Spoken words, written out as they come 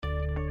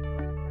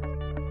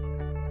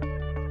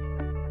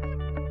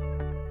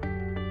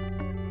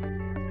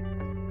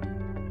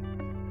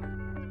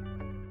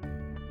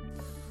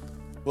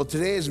Well,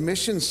 today is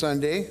Mission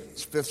Sunday.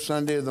 It's fifth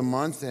Sunday of the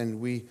month, and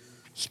we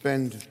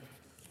spend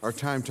our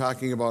time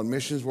talking about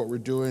missions, what we're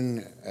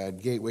doing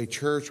at Gateway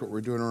Church, what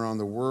we're doing around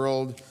the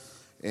world.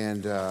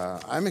 And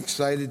I'm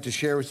excited to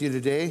share with you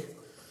today.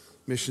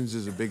 Missions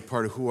is a big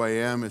part of who I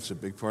am. It's a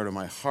big part of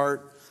my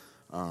heart.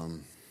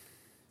 And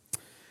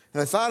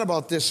I thought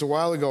about this a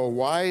while ago.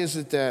 Why is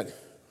it a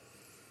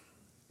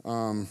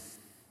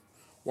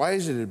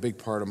big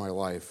part of my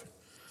life?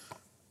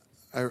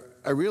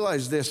 I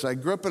realized this. I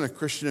grew up in a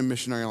Christian and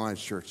Missionary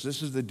Alliance church.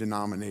 This is the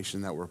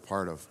denomination that we're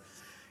part of.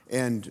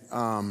 And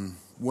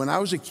when I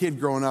was a kid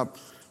growing up,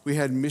 we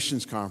had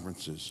missions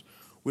conferences.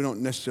 We don't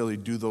necessarily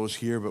do those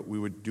here, but we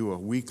would do a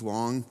week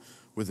long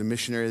with a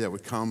missionary that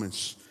would come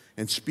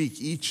and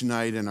speak each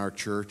night in our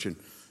church. And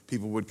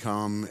people would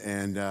come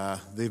and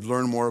they'd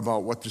learn more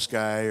about what this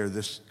guy or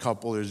this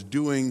couple is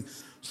doing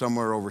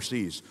somewhere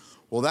overseas.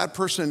 Well, that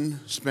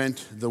person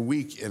spent the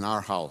week in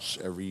our house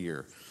every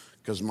year,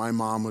 because my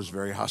mom was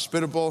very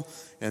hospitable,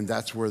 and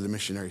that's where the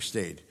missionary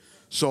stayed.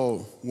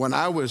 So when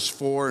I was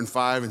 4 and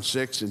 5 and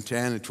 6 and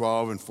 10 and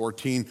 12 and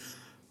 14,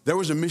 there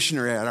was a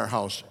missionary at our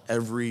house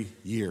every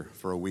year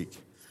for a week.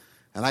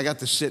 And I got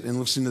to sit and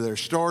listen to their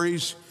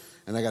stories,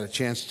 and I got a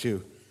chance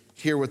to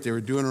hear what they were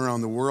doing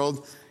around the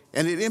world,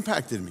 and it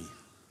impacted me.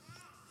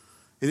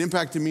 It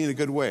impacted me in a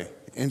good way.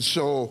 And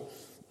so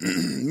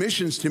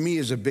missions to me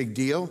is a big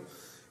deal,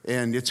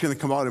 and it's going to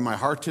come out in my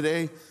heart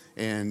today,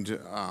 and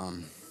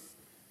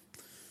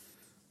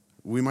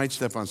we might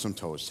step on some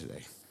toes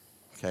today,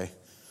 okay?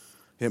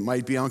 It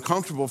might be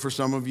uncomfortable for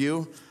some of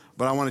you,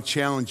 but I want to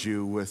challenge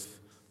you with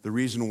the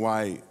reason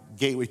why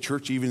Gateway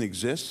Church even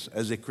exists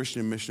as a Christian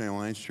and Missionary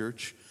Alliance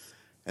church.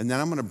 And then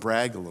I'm going to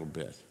brag a little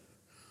bit.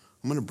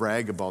 I'm going to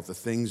brag about the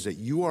things that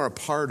you are a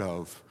part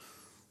of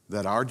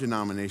that our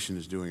denomination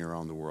is doing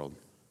around the world,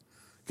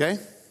 okay?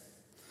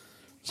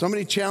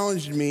 Somebody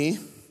challenged me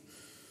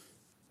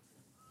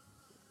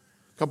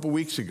a couple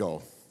weeks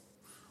ago.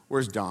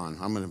 Where's Don?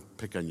 I'm going to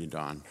pick on you,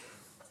 Don.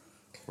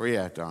 Where you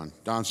at, Don?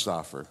 Don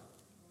Stoffer.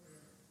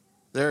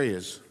 There he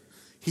is.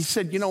 He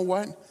said, you know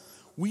what?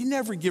 We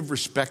never give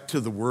respect to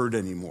the word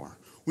anymore.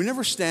 We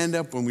never stand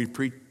up when we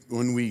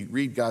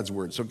read God's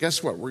word. So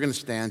guess what? We're going to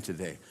stand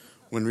today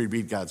when we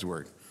read God's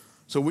word.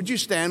 So would you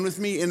stand with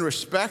me in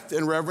respect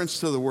and reverence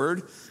to the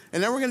word?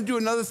 And then we're going to do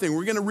another thing.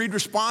 We're going to read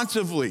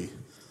responsively.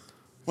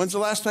 When's the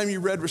last time you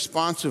read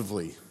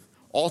responsively?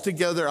 All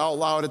together out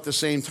loud at the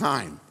same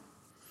time.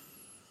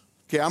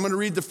 Okay, I'm going to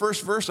read the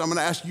first verse. I'm going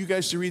to ask you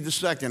guys to read the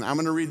second. I'm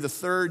going to read the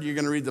third. You're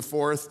going to read the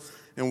fourth.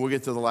 And we'll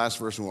get to the last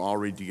verse and we'll all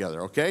read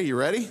together. Okay, you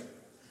ready?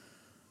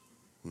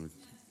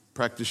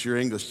 Practice your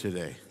English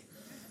today.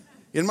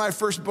 In my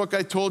first book,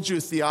 I told you,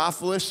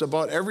 Theophilus,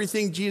 about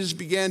everything Jesus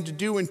began to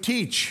do and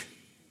teach.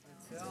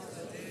 Until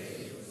the day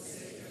he was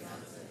taken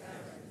up to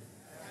heaven,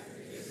 after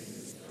giving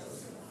his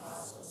chosen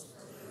apostles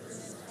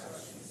first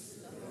instructions to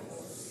the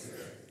Holy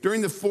Spirit.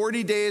 During the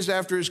 40 days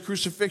after his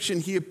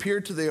crucifixion, he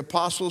appeared to the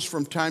apostles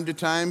from time to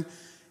time,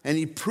 and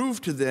he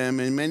proved to them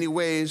in many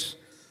ways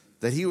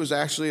that he was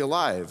actually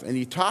alive, and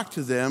he talked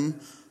to them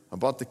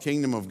about the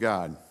kingdom of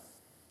God.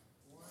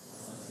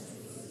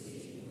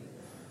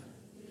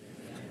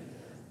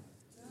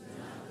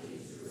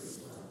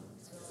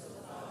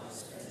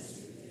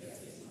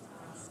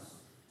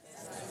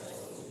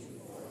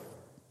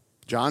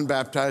 John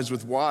baptized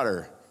with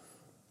water,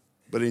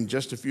 but in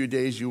just a few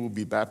days you will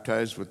be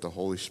baptized with the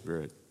Holy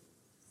Spirit.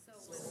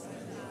 So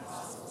when the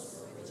apostles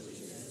were with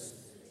Jesus,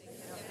 they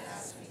kept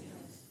asking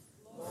him,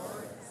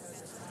 Lord,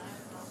 has the time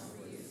come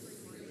for you to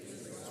free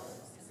Israel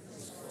and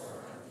restore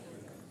our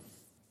kingdom?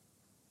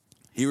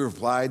 He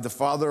replied, the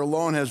Father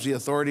alone has the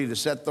authority to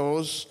set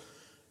those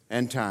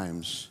end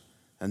times,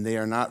 and they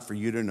are not for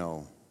you to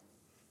know.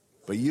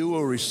 But you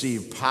will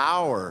receive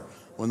power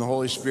when the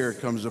Holy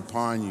Spirit comes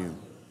upon you.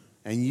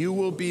 And you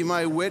will be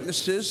my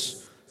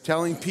witnesses,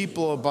 telling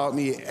people about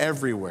me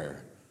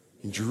everywhere,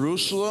 in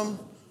Jerusalem,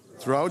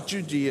 throughout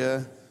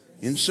Judea,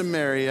 in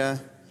Samaria,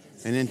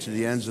 and into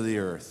the ends of the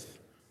earth.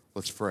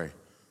 Let's pray.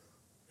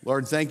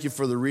 Lord, thank you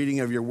for the reading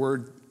of your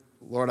word.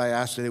 Lord, I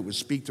ask that it would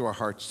speak to our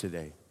hearts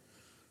today.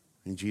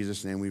 In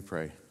Jesus' name we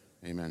pray.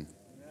 Amen.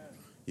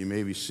 You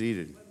may be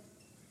seated.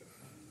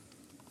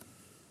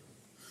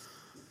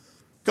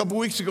 A couple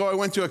weeks ago, I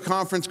went to a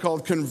conference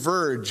called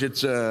Converge.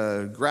 It's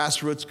a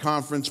grassroots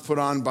conference put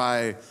on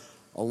by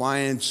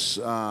Alliance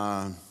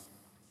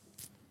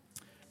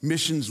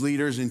missions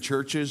leaders in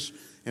churches,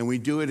 and we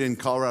do it in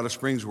Colorado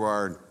Springs, where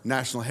our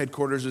national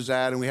headquarters is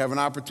at, and we have an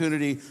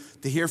opportunity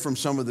to hear from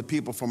some of the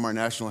people from our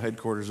national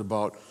headquarters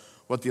about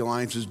what the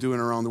Alliance is doing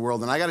around the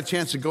world. And I got a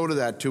chance to go to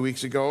that 2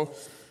 weeks ago.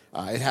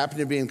 It happened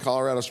to be in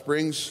Colorado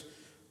Springs,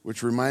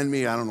 which reminded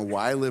me, I don't know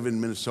why I live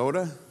in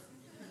Minnesota.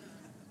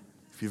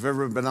 If you've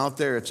ever been out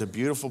there, it's a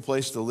beautiful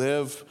place to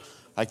live.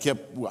 I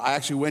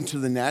actually went to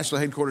the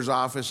national headquarters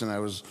office, and I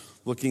was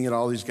looking at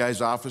all these guys'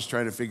 office,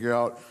 trying to figure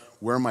out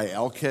where my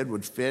elk head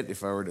would fit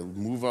if I were to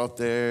move out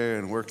there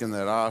and work in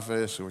that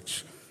office,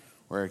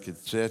 where I could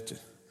sit.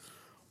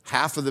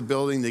 Half of the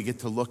building, they get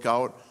to look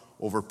out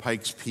over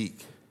Pikes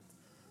Peak.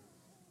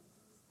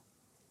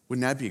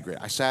 Wouldn't that be great?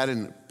 I sat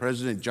in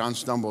President John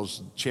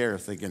Stumble's chair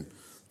thinking,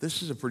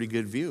 this is a pretty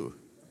good view.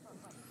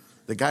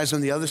 The guys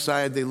on the other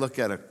side, they look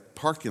at a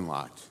parking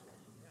lot.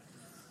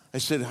 I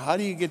said, how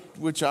do you get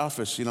which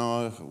office?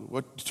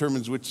 What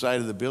determines which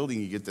side of the building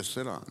you get to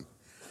sit on?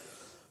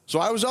 So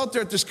I was out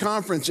there at this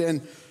conference,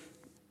 and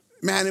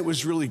man, it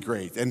was really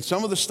great. And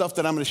some of the stuff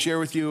that I'm going to share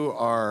with you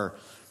are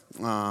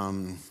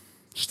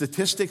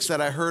statistics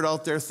that I heard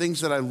out there,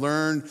 things that I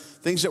learned,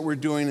 things that we're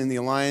doing in the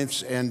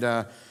Alliance. And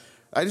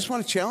I just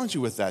want to challenge you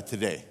with that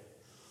today.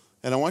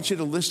 And I want you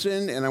to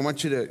listen, and I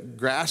want you to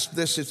grasp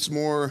this. It's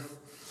more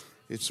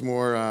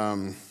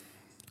not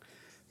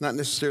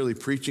necessarily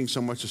preaching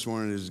so much this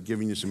morning as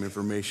giving you some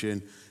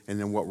information and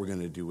then what we're going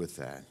to do with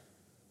that.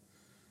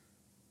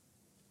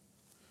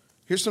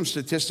 Here's some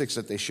statistics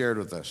that they shared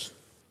with us.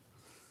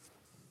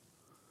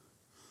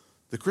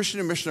 The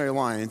Christian and Missionary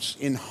Alliance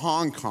in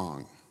Hong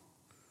Kong,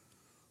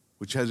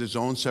 which has its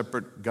own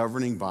separate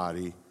governing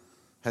body,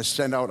 has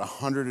sent out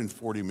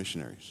 140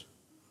 missionaries.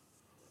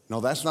 Now,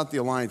 that's not the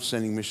Alliance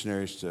sending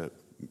missionaries to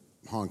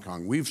Hong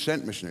Kong. We've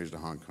sent missionaries to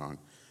Hong Kong,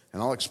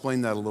 and I'll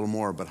explain that a little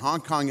more. But Hong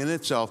Kong in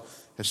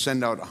itself has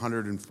sent out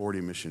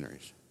 140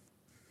 missionaries.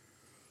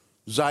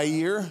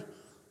 Zaire,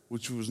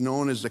 which was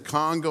known as the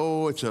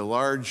Congo, it's a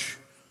large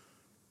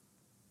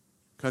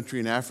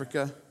country in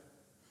Africa,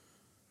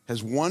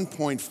 has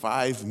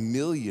 1.5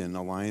 million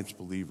Alliance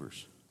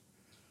believers.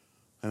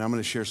 And I'm going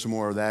to share some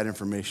more of that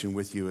information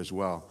with you as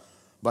well.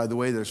 By the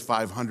way, there's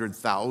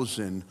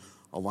 500,000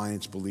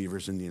 Alliance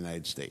believers in the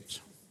United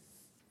States.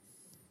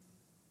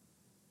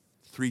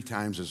 3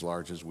 times as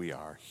large as we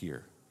are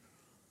here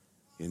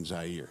in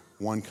Zaire,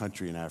 one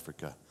country in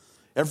Africa.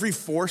 Every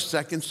 4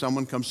 seconds,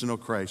 someone comes to know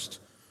Christ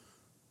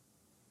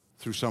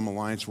through some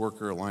Alliance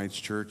worker, Alliance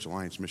church,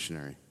 Alliance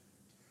missionary.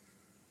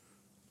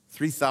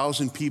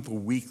 3,000 people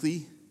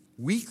weekly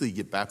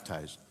get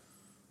baptized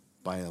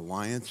by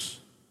Alliance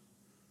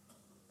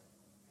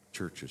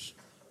churches.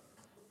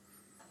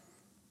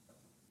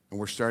 And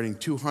we're starting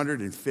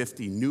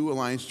 250 new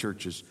Alliance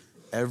churches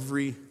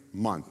every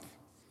month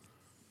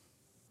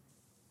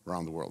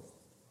around the world.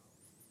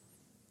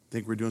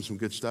 Think we're doing some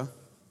good stuff?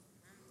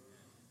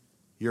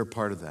 You're a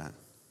part of that.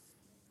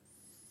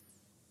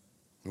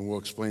 And we'll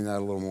explain that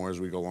a little more as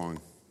we go along.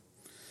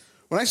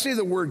 When I say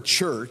the word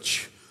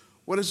church,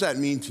 what does that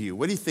mean to you?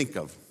 What do you think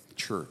of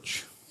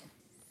church?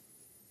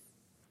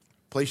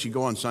 Place you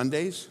go on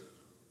Sundays?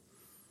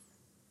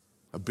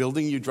 A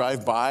building you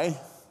drive by?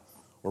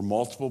 Or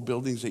multiple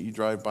buildings that you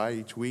drive by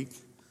each week?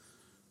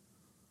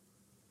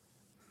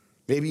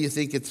 Maybe you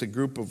think it's a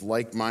group of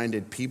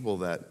like-minded people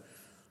that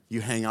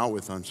you hang out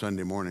with on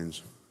Sunday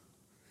mornings.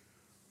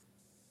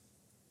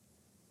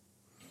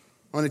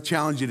 I want to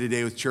challenge you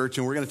today with church,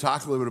 and we're going to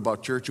talk a little bit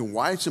about church and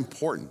why it's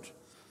important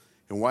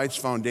and why it's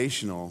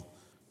foundational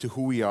to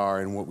who we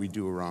are and what we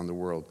do around the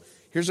world.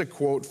 Here's a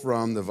quote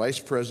from the vice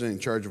president in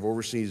charge of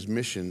overseas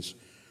missions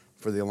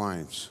for the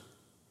Alliance.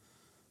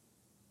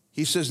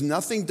 He says,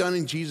 nothing done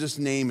in Jesus'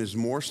 name is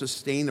more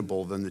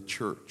sustainable than the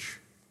church.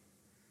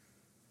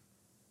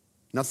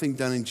 Nothing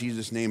done in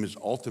Jesus' name is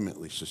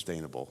ultimately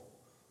sustainable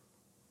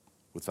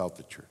without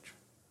the church.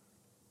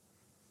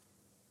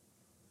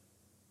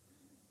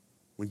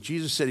 When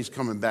Jesus said he's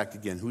coming back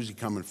again, who's he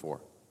coming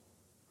for?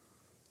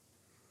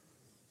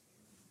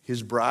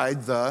 His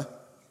bride, the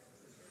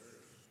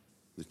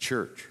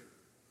church.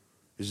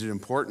 Is it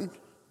important?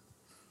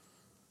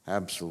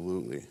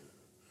 Absolutely.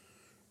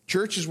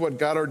 Church is what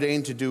God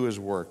ordained to do his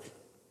work.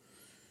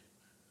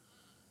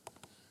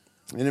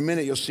 In a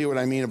minute, you'll see what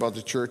I mean about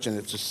the church, and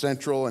it's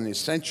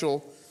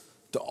essential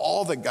to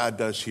all that God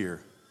does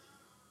here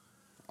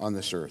on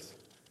this earth.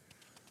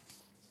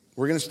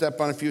 We're going to step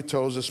on a few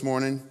toes this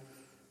morning.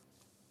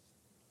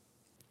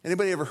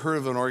 Anybody ever heard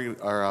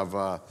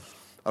of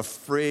a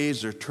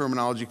phrase or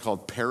terminology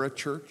called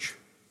parachurch?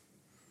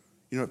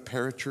 You know what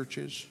parachurch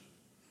is?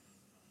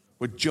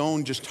 What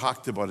Joan just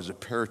talked about is a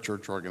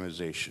parachurch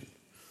organization.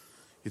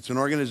 It's an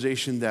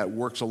organization that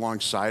works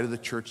alongside of the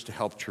church to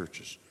help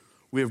churches.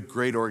 We have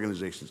great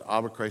organizations.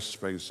 Abba Crisis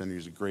Pregnancy Center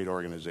is a great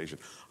organization.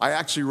 I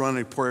actually run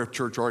a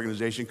parachurch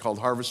organization called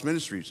Harvest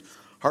Ministries.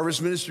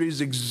 Harvest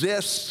Ministries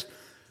exists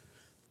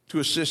to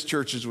assist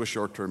churches with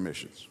short-term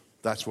missions.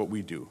 That's what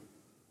we do.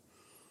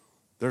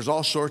 There's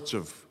all sorts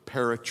of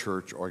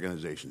parachurch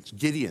organizations.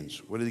 Gideons,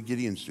 what do the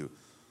Gideons do?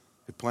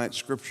 They plant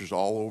scriptures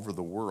all over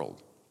the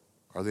world.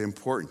 Are they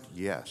important?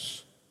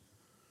 Yes.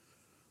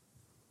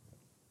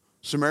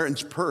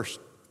 Samaritan's Purse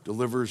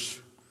delivers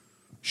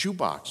shoe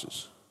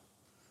boxes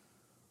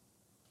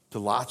to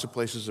lots of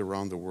places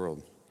around the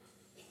world.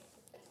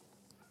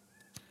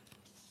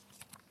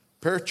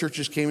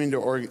 Parachurches came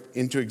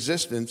into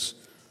existence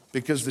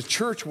because the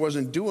church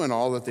wasn't doing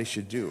all that they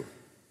should do.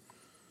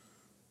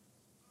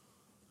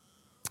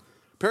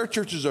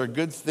 Parachurches are a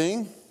good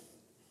thing,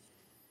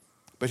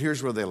 but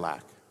here's where they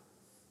lack.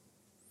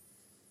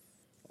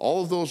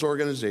 All of those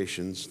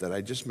organizations that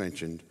I just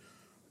mentioned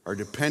are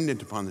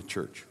dependent upon the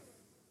church.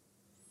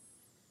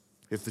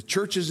 If the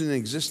church isn't in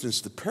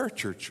existence, the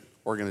parachurch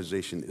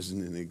organization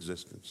isn't in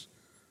existence.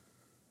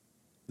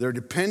 They're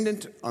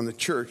dependent on the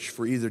church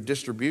for either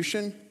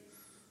distribution,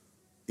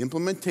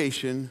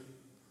 implementation,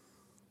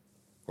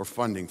 or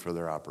funding for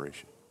their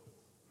operation.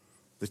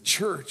 The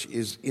church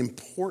is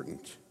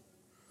important.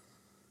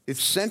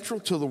 It's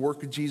central to the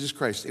work of Jesus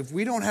Christ. If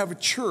we don't have a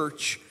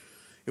church,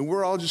 and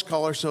we're all just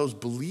call ourselves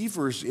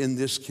believers in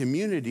this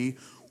community,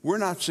 we're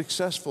not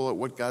successful at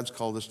what God's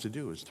called us to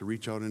do, is to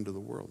reach out into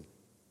the world.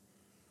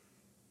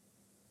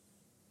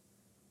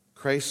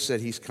 Christ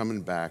said he's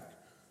coming back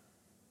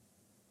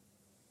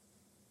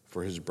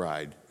for his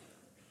bride,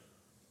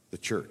 the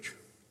church.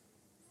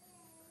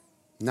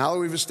 Now that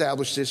we've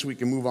established this, we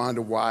can move on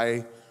to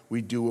why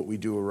we do what we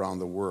do around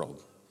the world,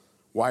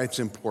 why it's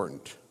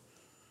important.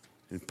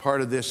 And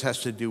part of this has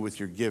to do with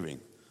your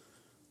giving.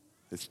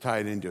 It's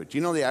tied into it. Do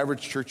you know the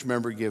average church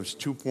member gives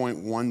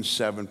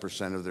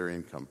 2.17% of their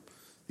income?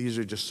 These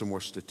are just some more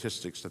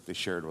statistics that they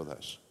shared with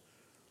us.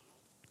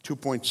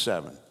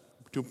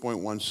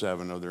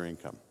 2.17 of their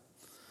income.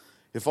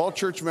 If all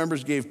church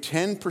members gave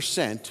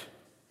 10%,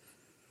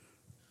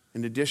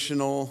 an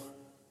additional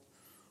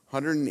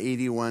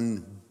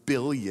 181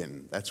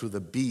 billion, that's with a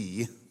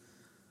B,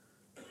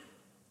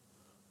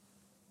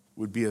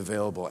 would be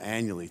available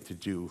annually to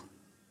do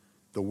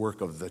the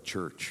work of the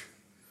church.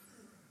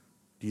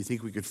 Do you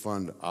think we could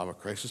fund a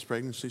crisis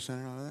pregnancy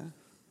center out of that?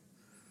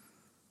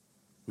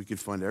 We could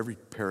fund every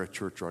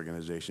parachurch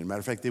organization. Matter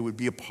of fact, they would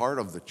be a part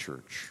of the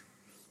church.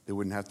 They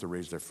wouldn't have to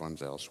raise their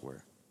funds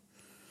elsewhere.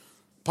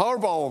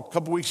 Powerball a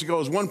couple weeks ago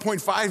was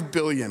 1.5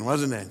 billion,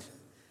 wasn't it?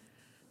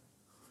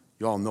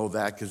 You all know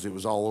that because it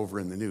was all over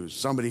in the news.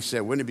 Somebody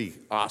said, wouldn't it be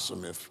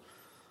awesome if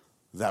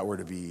that were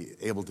to be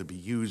able to be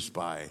used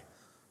by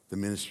the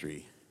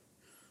ministry?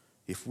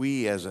 If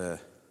we as a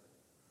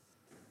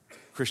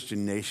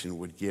Christian nation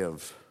would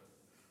give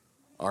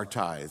our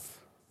tithe,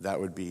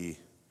 that would be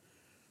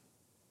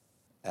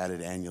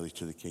added annually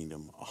to the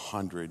kingdom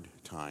 100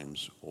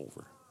 times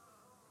over.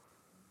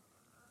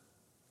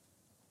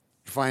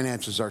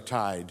 Finances are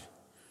tied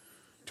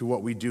to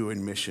what we do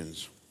in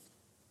missions.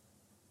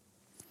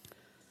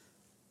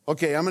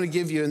 Okay, I'm going to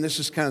give you, and this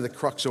is kind of the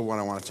crux of what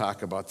I want to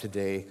talk about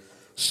today,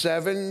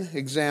 7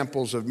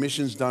 examples of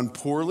missions done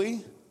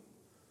poorly,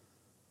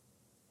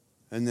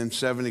 and then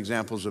 7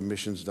 examples of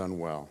missions done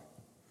well.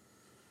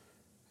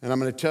 And I'm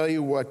going to tell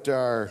you what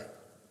our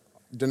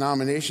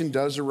denomination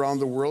does around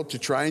the world to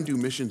try and do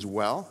missions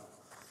well,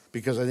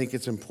 because I think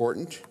it's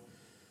important.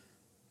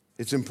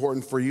 It's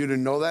important for you to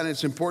know that, and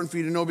it's important for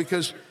you to know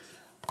because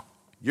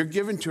you're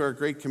given to our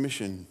Great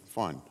Commission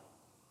Fund.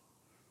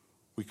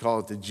 We call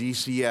it the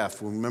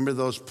GCF. Remember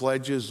those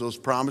pledges, those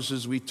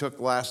promises we took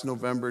last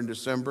November and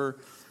December?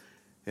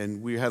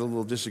 And we had a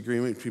little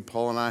disagreement between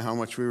Paul and I how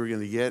much we were going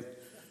to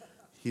get.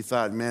 He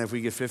thought, man, if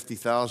we get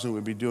 50,000,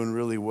 we'd be doing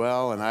really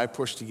well. And I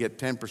pushed to get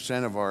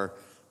 10% of our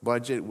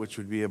budget, which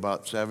would be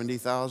about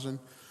 70,000.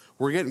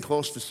 We're getting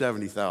close to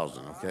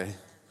 70,000, okay?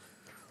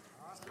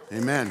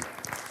 Amen.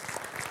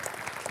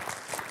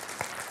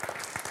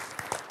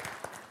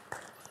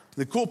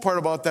 The cool part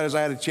about that is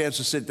I had a chance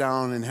to sit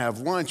down and have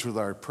lunch with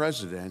our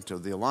president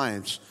of the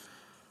Alliance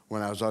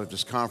when I was out at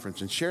this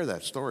conference and share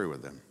that story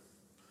with him.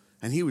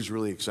 And he was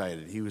really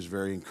excited. He was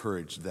very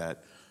encouraged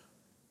that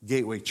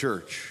Gateway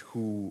Church,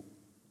 who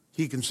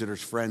he considers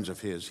friends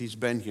of his, he's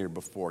been here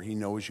before, he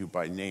knows you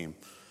by name,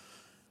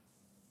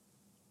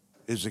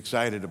 is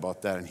excited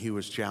about that, and he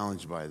was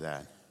challenged by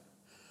that.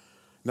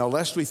 Now,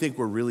 lest we think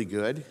we're really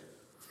good,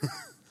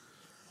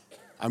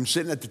 I'm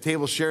sitting at the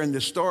table sharing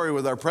this story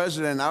with our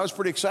president, and I was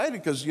pretty excited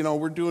because,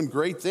 we're doing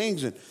great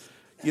things. And,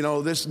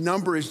 this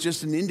number is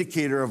just an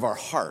indicator of our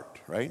heart,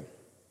 right?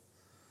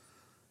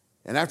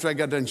 And after I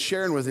got done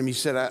sharing with him, he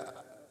said,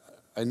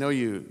 I know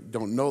you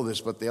don't know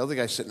this, but the other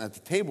guy sitting at the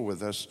table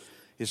with us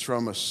is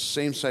from a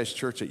same-sized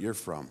church that you're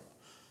from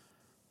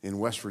in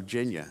West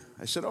Virginia.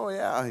 I said, oh,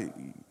 yeah.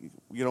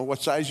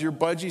 What size is your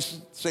budget?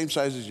 Same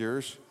size as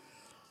yours.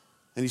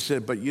 And he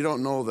said, but you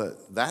don't know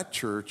that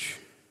church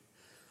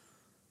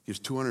gives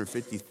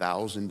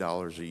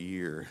 $250,000 a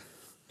year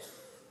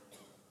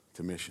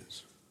to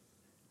missions.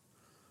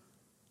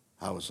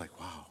 I was like,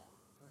 wow,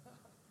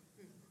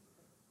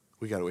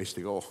 we got a ways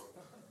to go.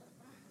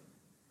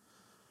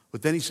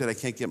 But then he said, I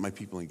can't get my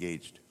people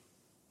engaged.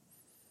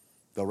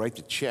 They'll write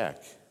the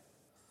check,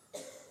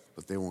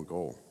 but they won't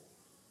go.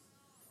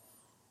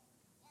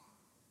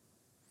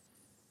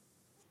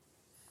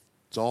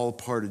 It's all a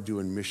part of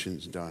doing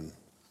missions done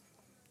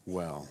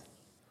well.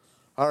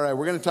 All right,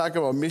 we're going to talk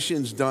about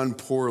missions done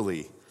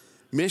poorly.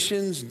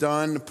 Missions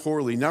done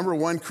poorly. Number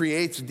 1,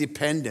 creates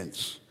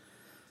dependence.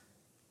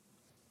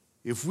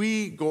 If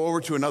we go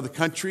over to another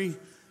country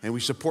and we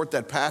support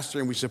that pastor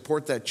and we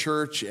support that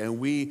church and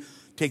we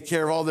take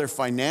care of all their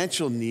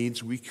financial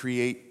needs, we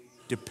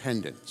create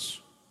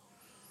dependence.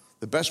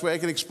 The best way I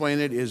can explain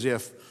it is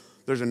if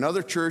there's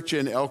another church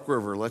in Elk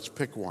River, let's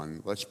pick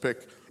one. Let's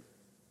pick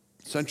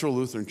Central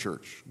Lutheran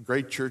Church.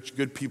 Great church,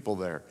 good people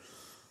there.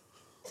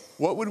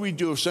 What would we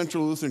do if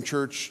Central Lutheran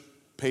Church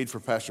paid for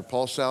Pastor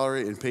Paul's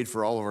salary and paid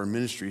for all of our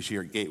ministries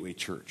here at Gateway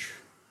Church?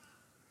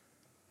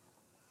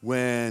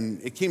 When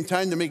it came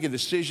time to make a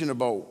decision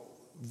about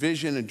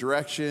vision and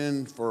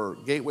direction for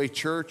Gateway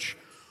Church,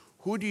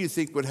 who do you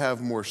think would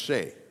have more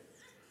say?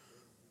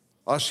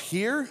 Us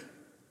here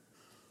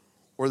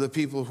or the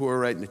people who are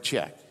writing the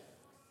check?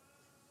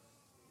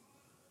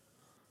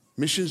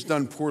 Missions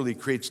done poorly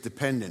creates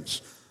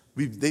dependence.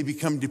 They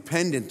become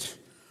dependent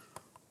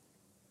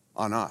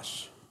on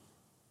us.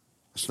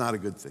 It's not a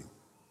good thing.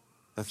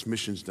 That's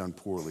missions done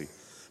poorly.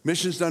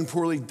 Missions done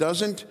poorly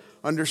doesn't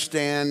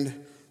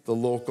understand the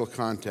local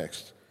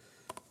context.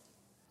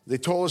 They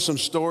told us some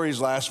stories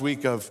last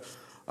week of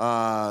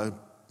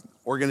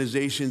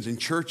organizations and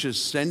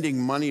churches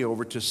sending money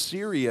over to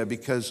Syria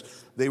because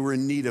they were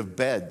in need of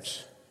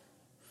beds.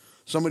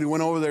 Somebody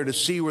went over there to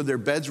see where their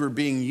beds were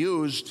being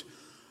used.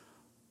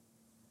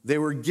 They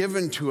were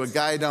given to a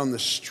guy down the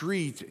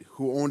street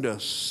who owned a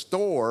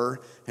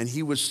store, and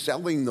he was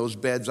selling those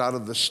beds out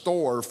of the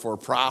store for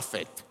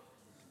profit.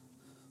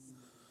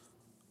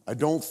 I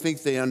don't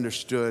think they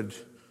understood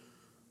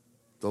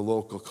the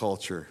local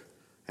culture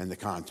and the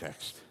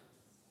context.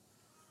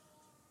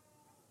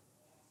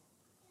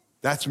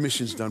 That's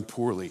missions done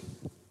poorly.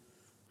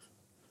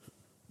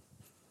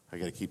 I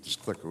got to keep this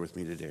clicker with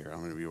me today, or I'm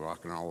going to be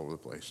walking all over the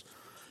place.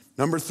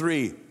 Number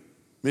 3,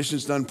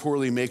 missions done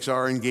poorly makes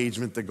our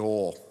engagement the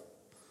goal.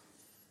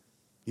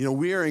 You know,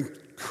 we are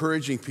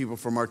encouraging people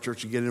from our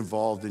church to get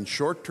involved in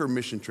short-term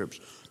mission trips,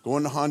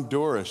 going to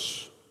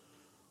Honduras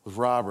with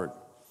Robert,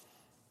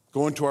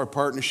 going to our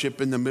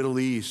partnership in the Middle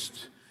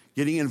East,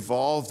 getting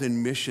involved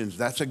in missions.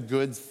 That's a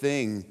good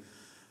thing.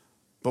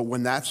 But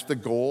when that's the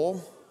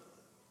goal,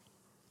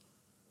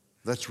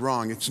 that's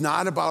wrong. It's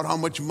not about how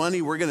much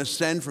money we're going to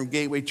send from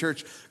Gateway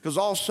Church, because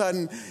all of a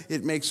sudden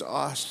it makes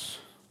us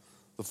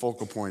the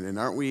focal point. And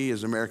aren't we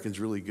as Americans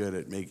really good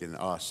at making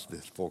us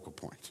this focal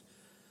point?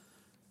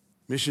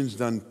 Missions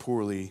done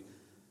poorly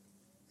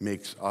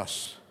makes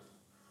us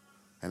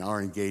and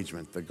our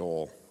engagement the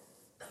goal.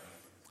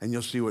 And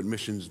you'll see what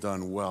missions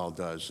done well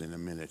does in a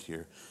minute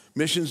here.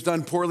 Missions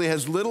done poorly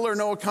has little or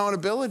no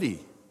accountability.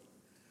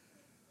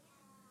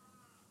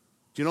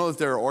 Do you know that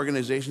there are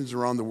organizations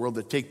around the world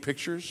that take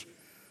pictures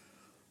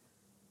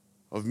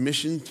of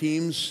mission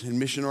teams and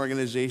mission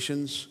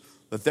organizations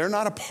that they're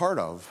not a part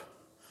of,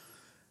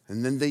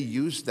 and then they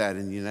use that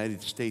in the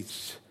United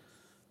States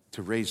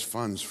to raise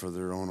funds for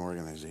their own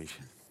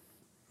organization?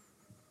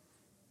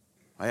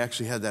 I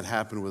actually had that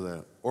happen with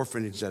an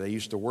orphanage that I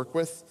used to work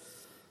with.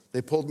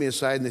 They pulled me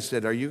aside and they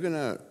said, "Are you going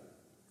to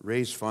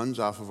raise funds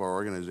off of our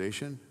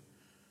organization?"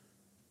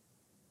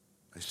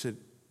 I said,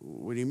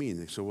 "What do you mean?"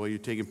 They said, "Well, you're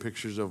taking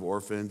pictures of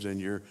orphans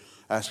and you're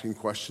asking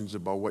questions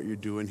about what you're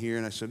doing here."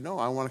 And I said, "No,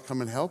 I want to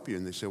come and help you."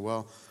 And they said,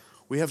 "Well,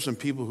 we have some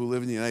people who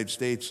live in the United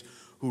States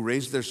who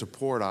raise their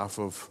support off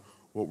of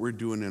what we're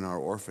doing in our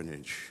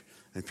orphanage.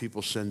 And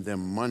people send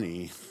them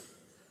money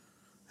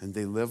and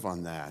they live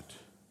on that,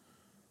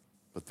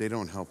 but they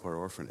don't help our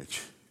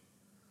orphanage."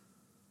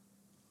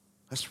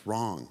 That's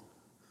wrong.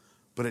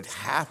 But it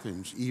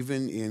happens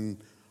even in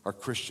our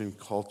Christian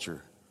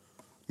culture.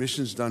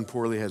 Missions done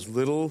poorly has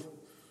little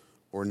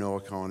or no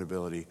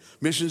accountability.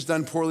 Missions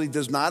done poorly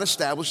does not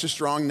establish a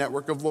strong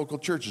network of local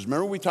churches.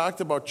 Remember, we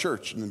talked about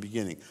church in the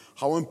beginning,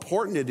 how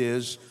important it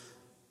is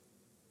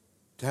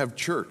to have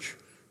church.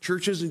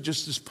 Church isn't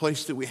just this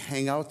place that we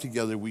hang out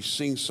together, we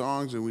sing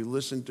songs and we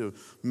listen to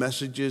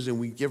messages and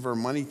we give our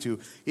money to.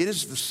 It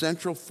is the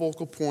central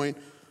focal point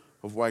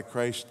of why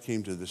Christ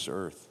came to this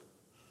earth.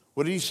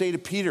 What did he say to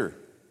Peter?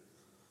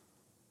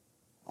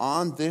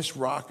 "On this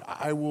rock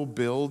I will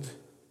build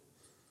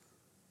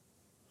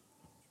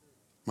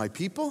my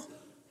people,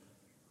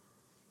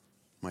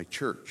 my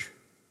church."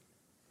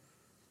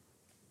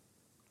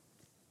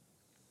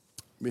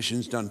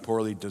 Missions done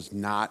poorly does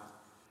not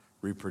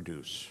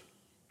reproduce.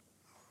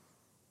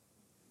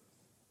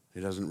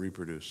 It doesn't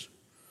reproduce.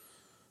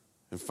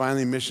 And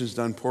finally, missions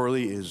done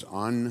poorly is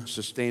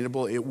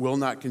unsustainable. It will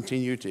not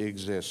continue to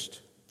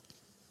exist.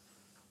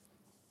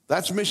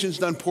 That's missions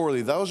done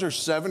poorly. Those are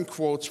 7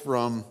 quotes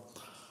from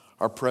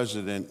our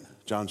president,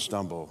 John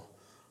Stumbo,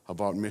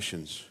 about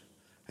missions.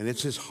 And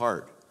it's his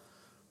heart.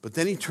 But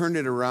then he turned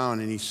it around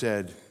and he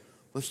said,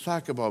 let's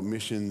talk about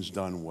missions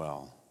done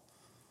well.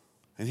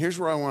 And here's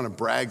where I want to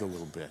brag a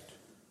little bit.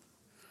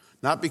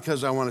 Not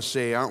because I want to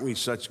say, aren't we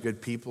such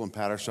good people, and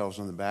pat ourselves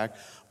on the back,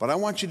 but I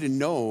want you to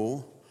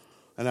know,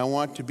 and I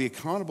want to be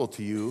accountable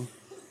to you,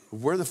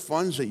 where the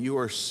funds that you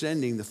are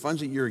sending, the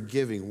funds that you're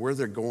giving, where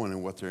they're going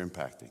and what they're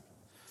impacting.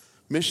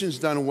 Missions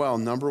done well,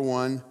 number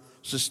 1,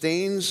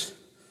 sustains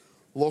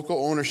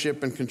local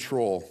ownership and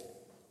control.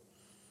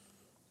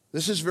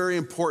 This is very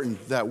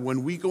important, that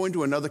when we go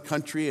into another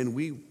country and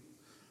we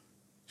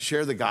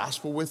share the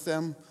gospel with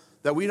them,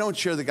 that we don't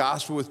share the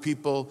gospel with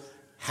people,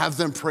 have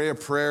them pray a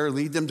prayer,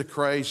 lead them to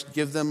Christ,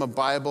 give them a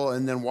Bible,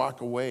 and then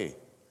walk away.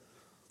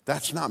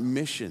 That's not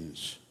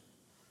missions.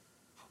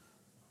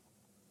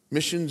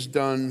 Missions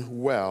done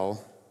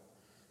well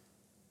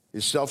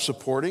is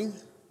self-supporting.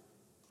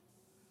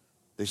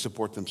 They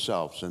support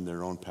themselves and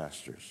their own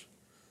pastors.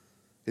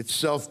 It's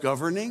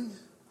self-governing.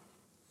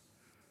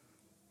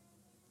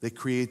 They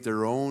create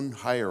their own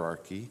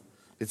hierarchy.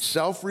 It's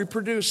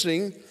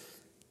self-reproducing,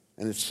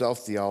 and it's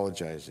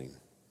self-theologizing.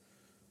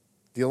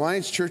 The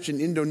Alliance Church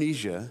in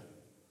Indonesia,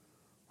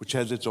 which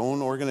has its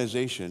own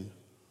organization,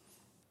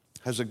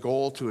 has a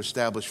goal to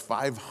establish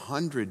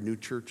 500 new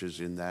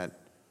churches in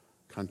that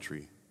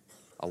country,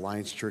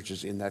 Alliance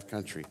churches in that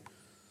country.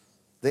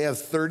 They have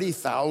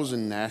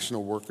 30,000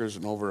 national workers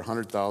and over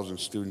 100,000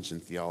 students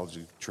in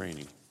theology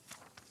training.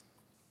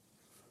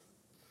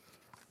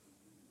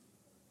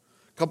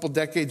 A couple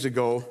decades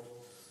ago,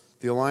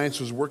 the Alliance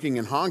was working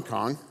in Hong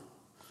Kong.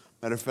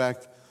 Matter of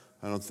fact,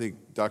 I don't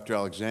think Dr.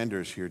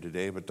 Alexander is here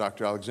today, but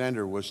Dr.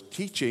 Alexander was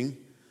teaching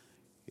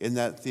in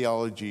that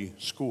theology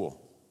school.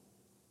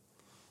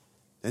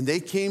 And they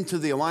came to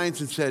the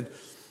Alliance and said,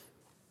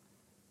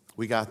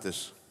 "We got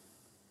this.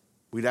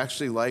 We'd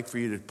actually like for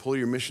you to pull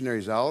your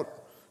missionaries out,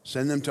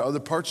 send them to other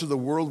parts of the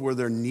world where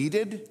they're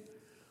needed,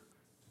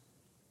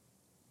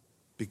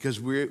 because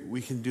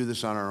we can do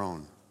this on our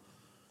own."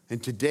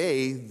 And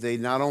today, they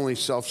not only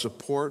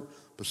self-support,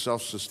 but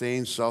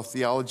self-sustain,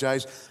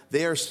 self-theologize.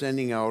 They are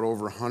sending out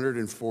over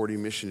 140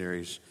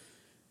 missionaries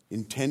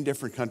in 10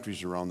 different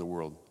countries around the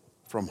world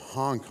from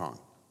Hong Kong.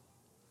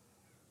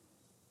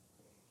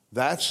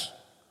 That's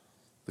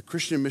the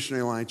Christian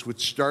Missionary Alliance,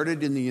 which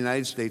started in the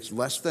United States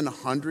less than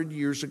 100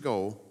 years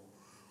ago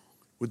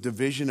with the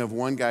vision of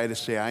one guy to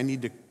say, I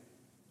need to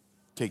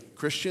take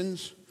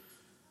Christians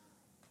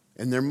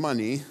and their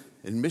money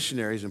and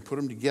missionaries and put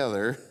them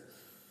together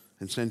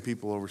and send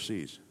people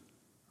overseas.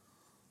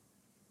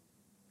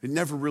 It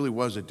never really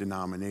was a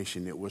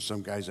denomination. It was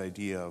some guy's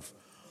idea of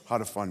how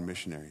to fund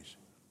missionaries.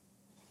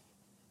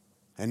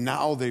 And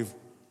now they've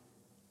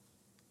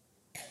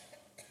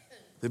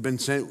been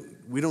saying,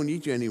 we don't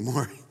need you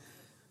anymore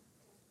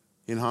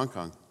in Hong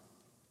Kong.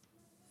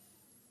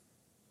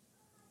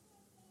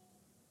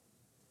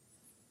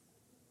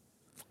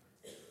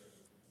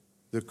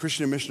 The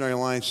Christian Missionary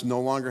Alliance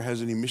no longer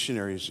has any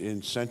missionaries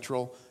in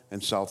Central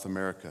and South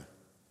America.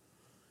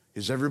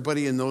 Is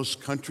everybody in those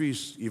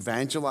countries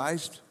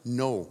evangelized?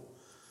 No.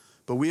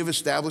 But we have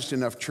established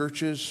enough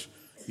churches,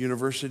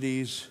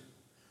 universities,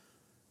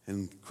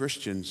 and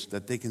Christians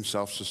that they can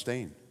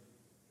self-sustain.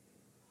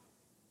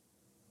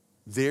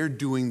 They're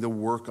doing the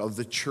work of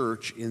the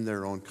church in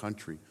their own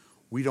country.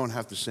 We don't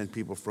have to send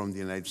people from the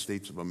United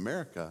States of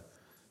America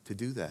to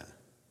do that.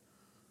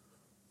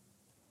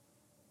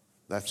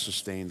 That's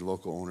sustained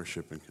local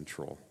ownership and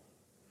control.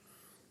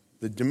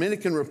 The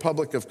Dominican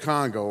Republic of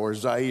Congo, or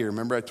Zaire,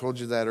 remember I told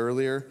you that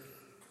earlier?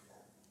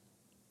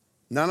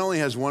 Not only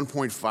has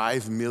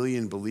 1.5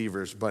 million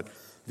believers, but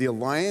the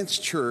Alliance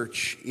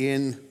Church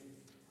in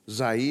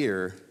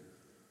Zaire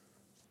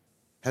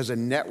has a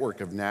network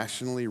of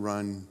nationally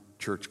run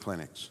church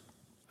clinics.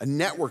 A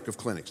network of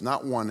clinics,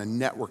 not one, a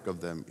network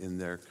of them in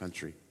their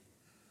country.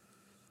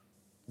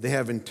 They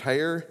have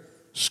entire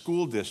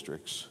school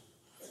districts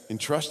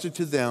entrusted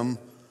to them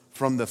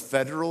from the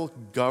federal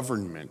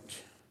government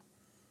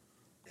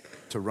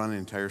to run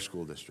entire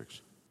school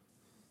districts.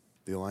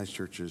 The Alliance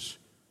churches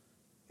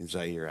in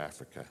Zaire,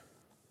 Africa.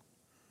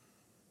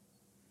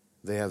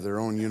 They have their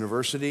own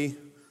university,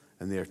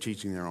 and they are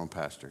teaching their own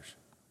pastors.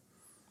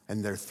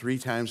 And they're 3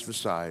 times the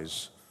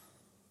size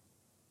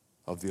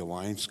of the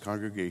Alliance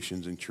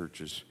congregations and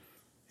churches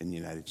in the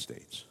United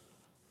States.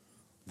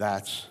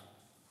 That's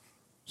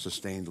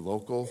sustained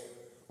local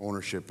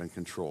ownership and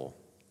control.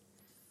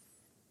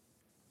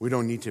 We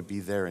don't need to be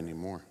there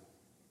anymore.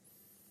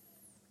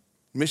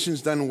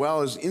 Missions done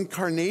well is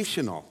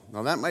incarnational.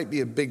 Now, that might be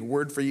a big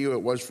word for you.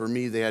 It was for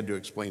me. They had to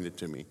explain it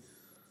to me.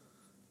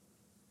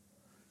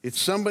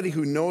 It's somebody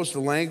who knows the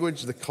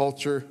language, the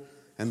culture,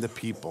 and the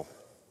people.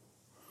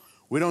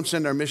 We don't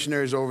send our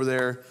missionaries over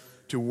there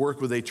to work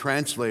with a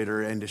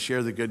translator and to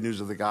share the good news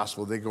of the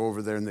gospel. They go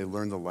over there and they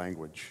learn the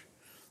language,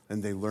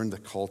 and they learn the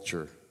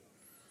culture,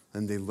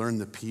 and they learn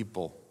the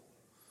people,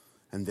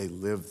 and they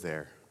live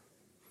there.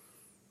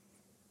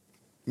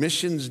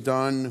 Missions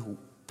done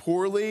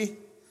poorly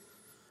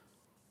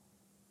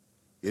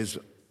is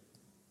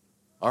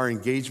our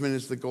engagement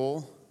is the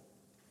goal.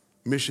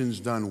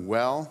 Missions done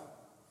well,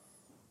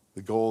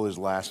 the goal is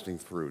lasting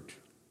fruit.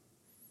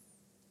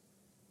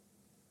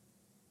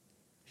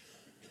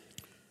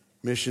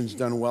 Missions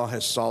done well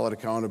has solid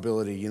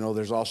accountability. You know,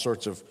 there's all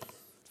sorts of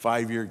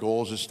 5-year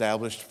goals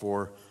established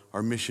for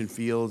our mission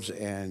fields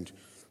and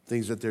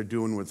things that they're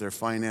doing with their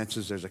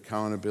finances. There's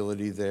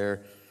accountability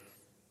there.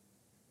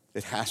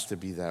 It has to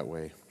be that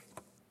way.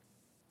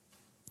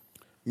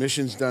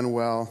 Missions done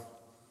well,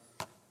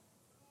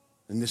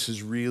 and this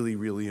is really,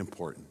 really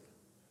important,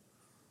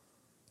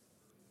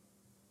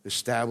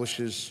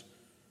 establishes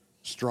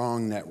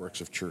strong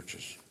networks of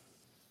churches.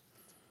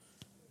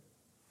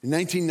 In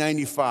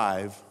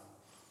 1995,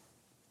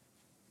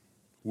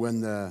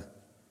 when the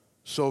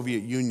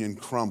Soviet Union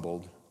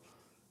crumbled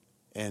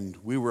and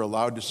we were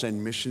allowed to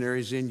send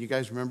missionaries in, you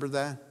guys remember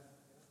that?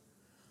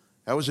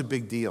 That was a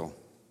big deal.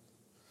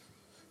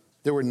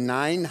 There were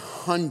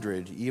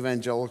 900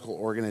 evangelical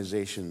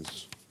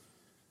organizations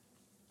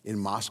in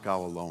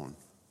Moscow alone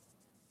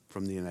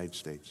from the United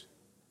States.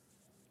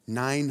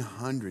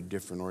 900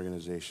 different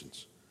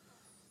organizations.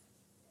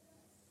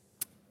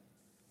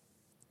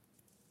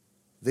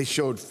 They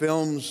showed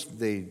films,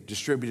 they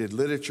distributed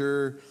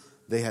literature,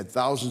 they had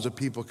thousands of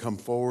people come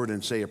forward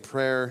and say a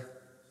prayer.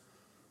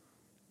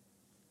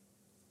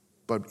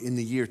 But in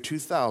the year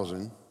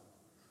 2000,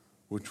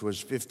 which was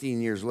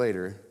 15 years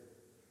later,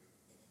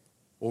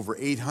 over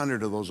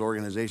 800 of those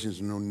organizations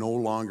are no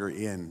longer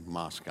in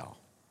Moscow.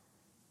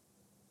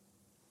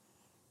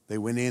 They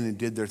went in and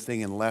did their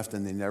thing and left,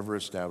 and they never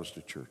established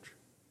a church.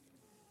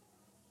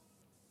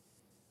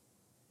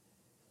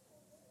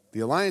 The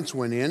Alliance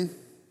went in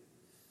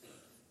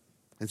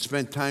and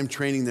spent time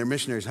training their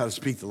missionaries how to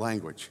speak the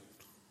language,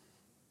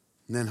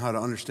 and then how to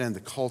understand the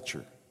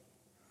culture,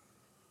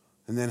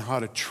 and then how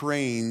to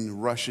train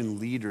Russian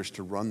leaders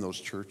to run those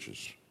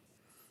churches.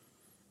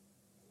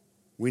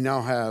 We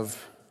now have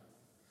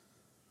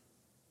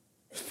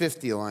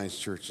 50 Alliance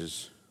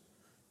churches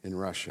in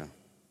Russia.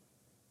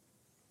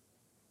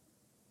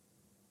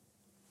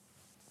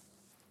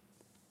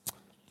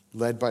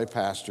 Led by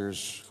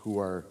pastors who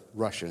are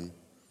Russian,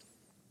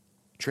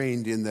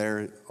 trained in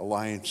their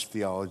Alliance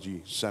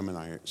Theology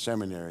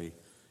Seminary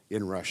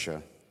in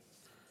Russia.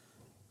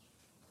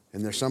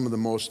 And they're some of the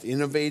most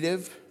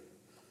innovative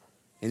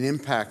and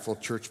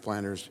impactful church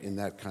planters in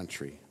that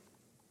country.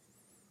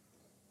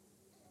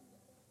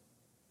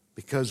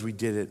 Because we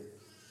did it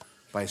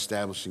by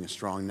establishing a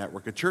strong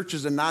network of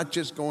churches and not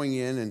just going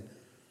in and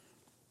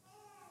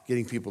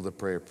getting people to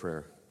pray a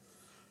prayer.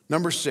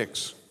 Number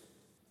 6,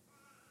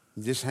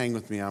 just hang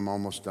with me, I'm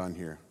almost done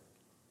here.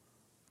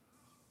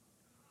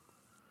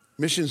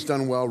 Missions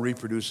done well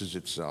reproduces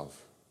itself.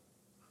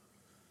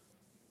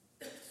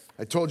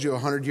 I told you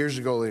 100 years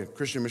ago the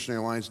Christian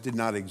Missionary Alliance did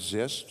not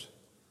exist.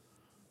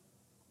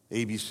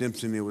 A.B.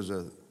 Simpson, it was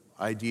an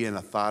idea and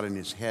a thought in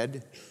his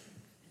head.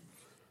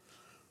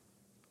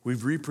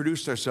 We've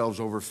reproduced ourselves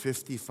over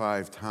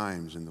 55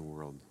 times in the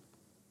world.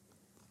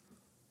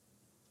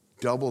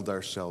 Doubled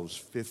ourselves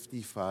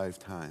 55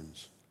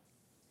 times.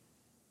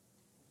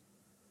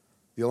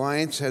 The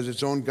Alliance has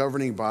its own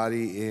governing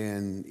body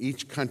in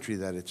each country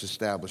that it's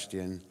established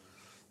in.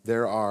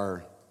 They're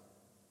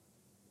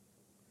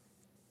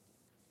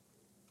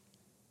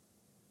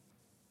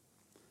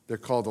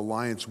called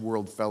Alliance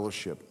World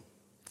Fellowship.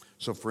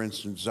 So, for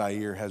instance,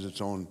 Zaire has its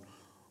own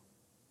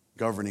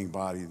governing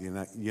body.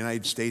 The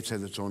United States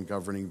has its own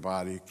governing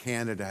body.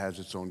 Canada has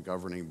its own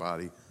governing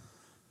body.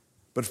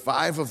 But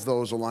 5 of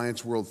those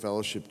Alliance World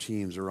Fellowship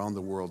teams around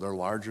the world are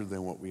larger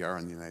than what we are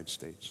in the United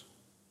States.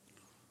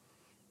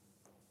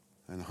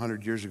 And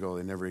 100 years ago,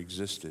 they never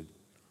existed.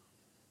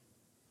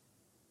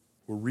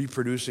 We're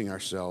reproducing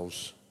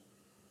ourselves.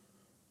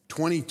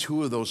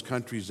 22 of those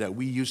countries that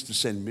we used to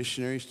send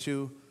missionaries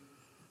to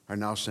are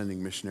now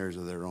sending missionaries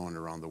of their own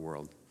around the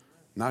world.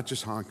 Not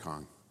just Hong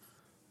Kong.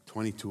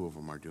 22 of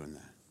them are doing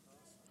that.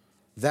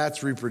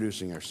 That's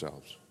reproducing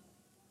ourselves.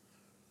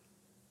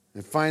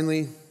 And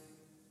finally,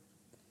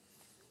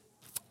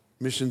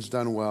 missions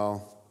done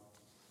well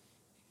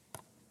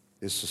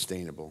is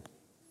sustainable.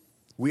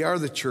 We are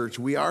the church.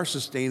 We are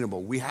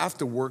sustainable. We have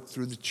to work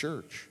through the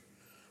church.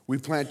 We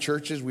plant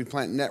churches. We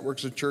plant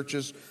networks of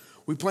churches.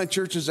 We plant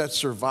churches that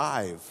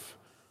survive.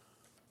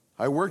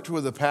 I worked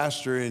with a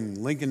pastor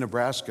in Lincoln,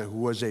 Nebraska, who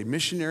was a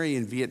missionary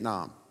in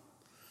Vietnam.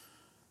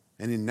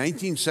 And in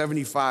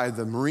 1975,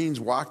 the Marines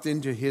walked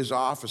into his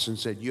office and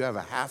said, "You have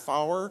a half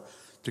hour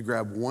to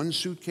grab one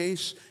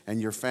suitcase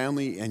and your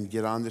family and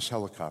get on this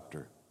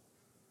helicopter."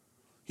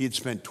 He had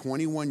spent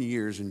 21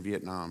 years in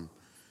Vietnam,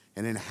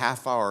 and in a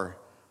half hour,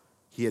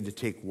 he had to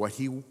take what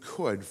he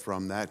could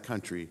from that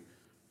country.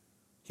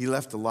 He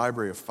left a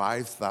library of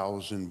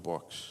 5,000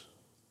 books.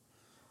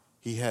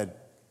 He had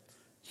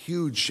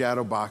huge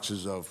shadow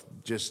boxes of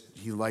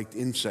he liked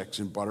insects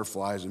and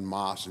butterflies and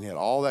moths, and he had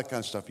all that kind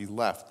of stuff. He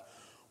left,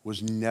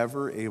 was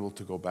never able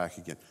to go back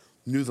again.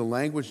 Knew the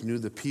language, knew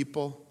the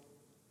people,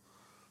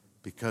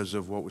 because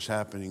of what was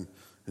happening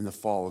in the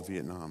fall of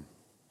Vietnam.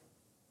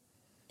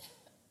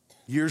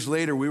 Years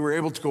later, we were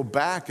able to go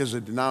back as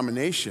a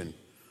denomination.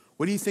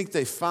 What do you think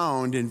they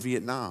found in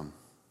Vietnam?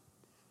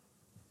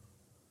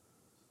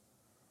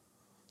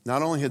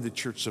 Not only had the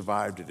church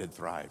survived, it had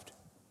thrived.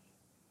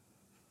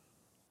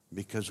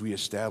 Because we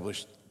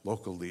established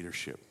local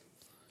leadership.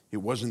 It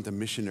wasn't the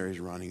missionaries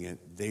running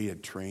it. They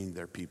had trained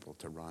their people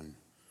to run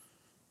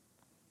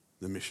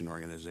the mission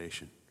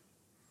organization.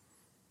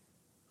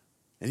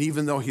 And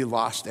even though he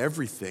lost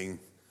everything,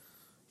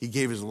 he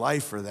gave his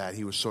life for that.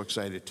 He was so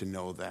excited to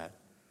know that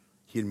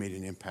he had made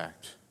an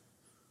impact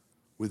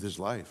with his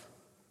life.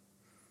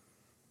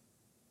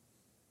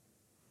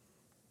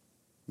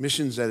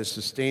 Missions that is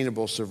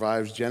sustainable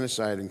survives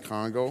genocide in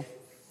Congo,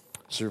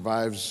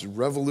 survives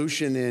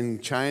revolution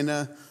in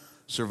China,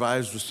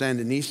 survives the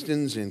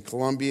Sandinistas in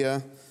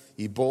Colombia,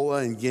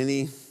 Ebola in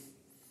Guinea,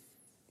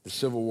 the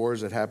civil wars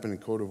that happened in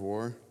Cote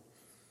d'Ivoire,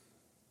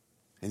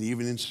 and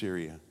even in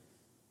Syria.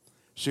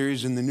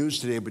 Syria's in the news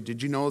today, but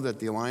did you know that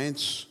the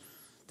Alliance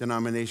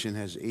denomination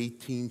has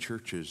 18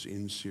 churches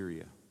in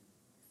Syria?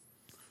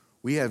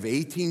 We have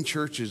 18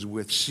 churches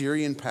with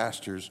Syrian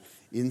pastors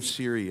in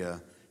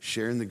Syria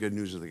sharing the good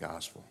news of the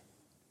gospel.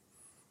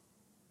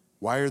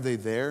 Why are they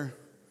there?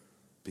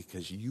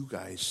 because you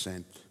guys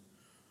sent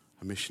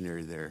a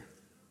missionary there.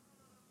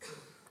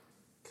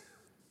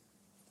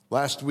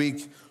 Last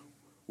week,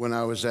 when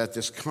I was at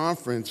this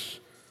conference,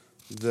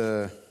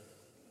 the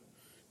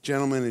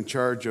gentleman in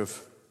charge of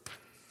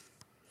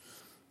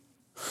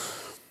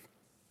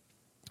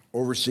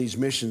overseas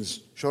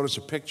missions showed us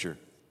a picture.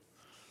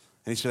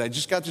 And he said, I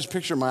just got this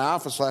picture in my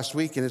office last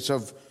week, and it's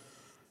of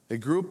a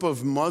group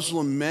of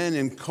Muslim men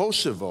in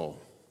Kosovo.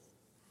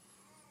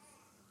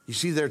 You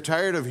see, they're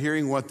tired of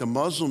hearing what the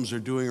Muslims are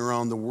doing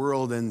around the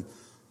world, and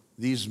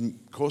these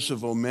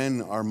Kosovo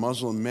men are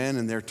Muslim men,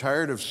 and they're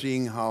tired of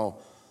seeing how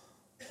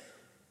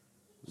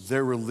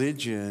their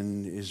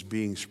religion is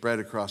being spread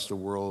across the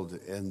world,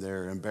 and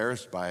they're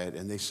embarrassed by it.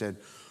 And they said,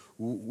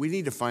 we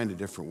need to find a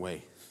different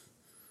way.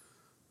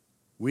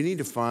 We need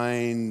to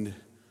find,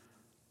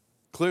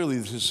 clearly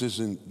this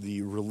isn't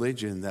the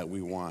religion that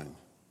we want.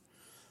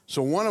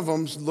 So one of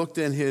them looked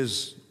in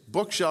his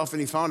bookshelf and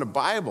he found a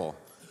Bible,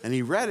 and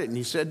he read it, and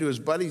he said to his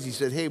buddies, he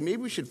said, hey,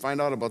 maybe we should find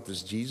out about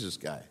this Jesus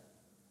guy.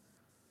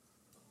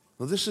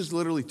 Well, this is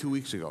literally 2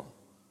 weeks ago.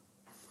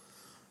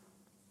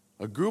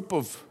 A group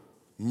of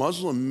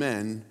Muslim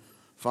men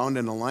found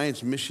an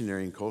alliance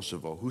missionary in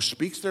Kosovo who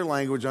speaks their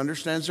language,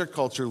 understands their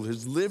culture,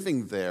 is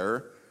living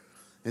there,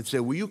 and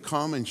said, will you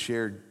come and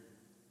share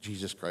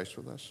Jesus Christ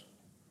with us?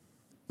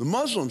 The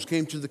Muslims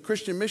came to the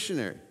Christian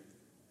missionary.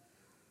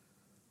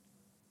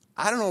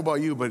 I don't know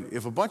about you, but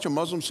if a bunch of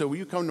Muslims said, will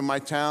you come to my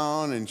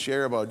town and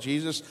share about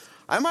Jesus?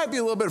 I might be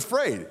a little bit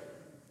afraid.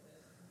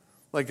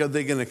 Like, are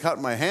they going to cut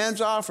my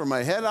hands off or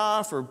my head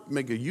off or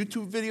make a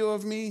YouTube video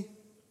of me?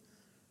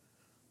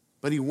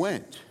 But he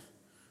went.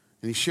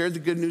 And he shared the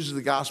good news of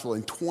the gospel,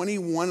 and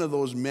 21 of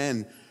those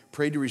men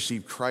prayed to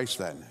receive Christ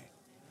that night.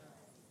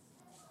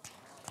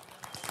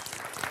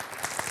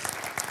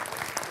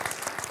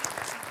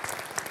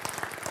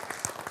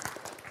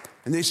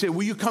 And they said,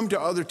 will you come to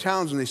other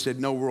towns? And they said,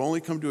 no, we'll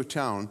only come to a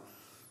town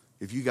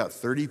if you got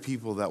 30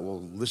 people that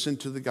will listen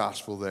to the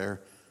gospel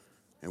there,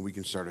 and we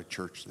can start a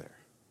church there.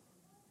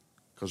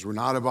 Because we're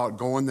not about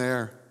going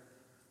there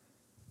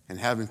and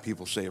having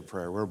people say a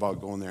prayer. We're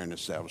about going there and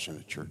establishing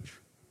a church.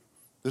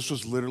 This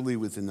was literally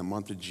within the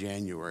month of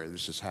January.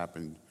 This has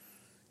happened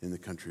in the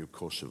country of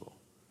Kosovo.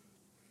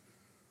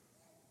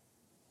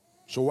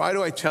 So why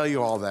do I tell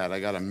you all that? I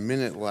got a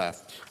minute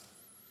left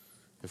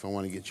if I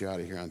want to get you out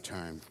of here on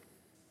time.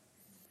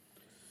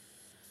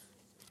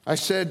 I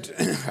said,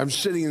 I'm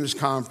sitting in this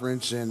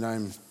conference and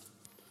I'm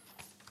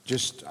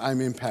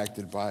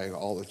impacted by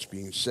all that's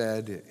being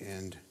said.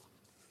 And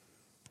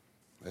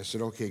I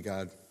said, okay,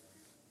 God,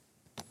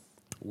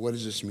 what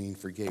does this mean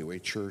for Gateway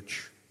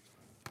Church?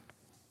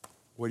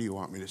 What do you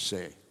want me to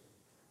say?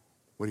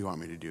 What do you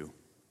want me to do?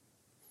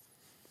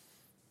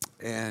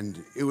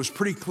 And it was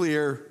pretty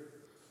clear.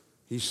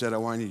 He said, I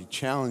want you to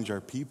challenge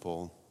our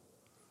people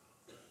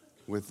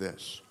with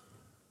this.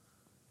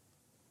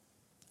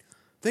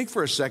 Think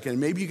for a second.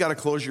 Maybe you got to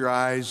close your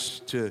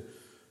eyes to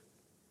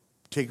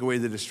take away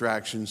the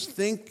distractions.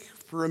 Think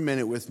for a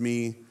minute with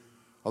me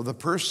of the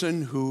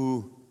person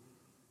who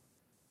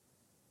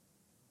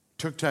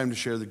took time to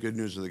share the good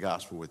news of the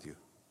gospel with you.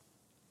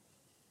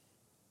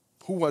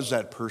 Who was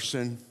that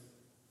person?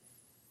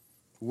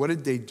 What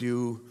did they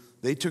do?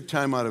 They took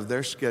time out of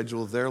their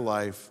schedule, their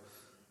life,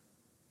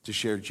 to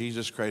share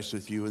Jesus Christ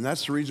with you. And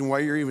that's the reason why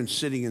you're even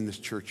sitting in this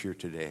church here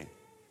today.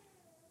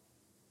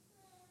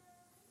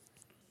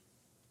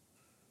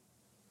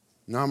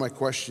 Now my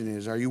question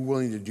is, are you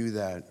willing to do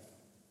that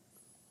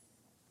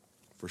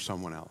for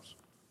someone else?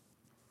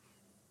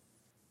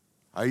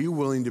 Are you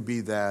willing to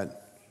be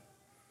that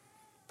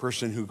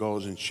person who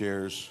goes and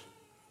shares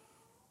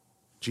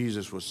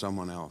Jesus with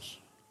someone else?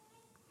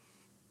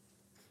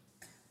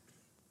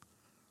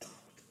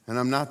 And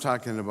I'm not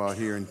talking about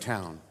here in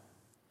town,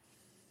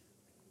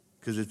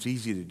 because it's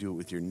easy to do it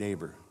with your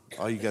neighbor.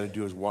 All you got to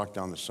do is walk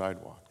down the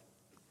sidewalk.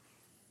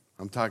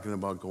 I'm talking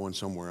about going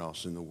somewhere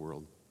else in the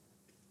world.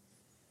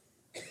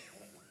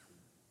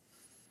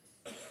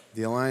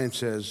 The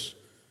Alliance has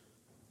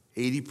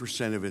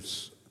 80% of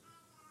its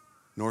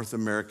North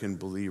American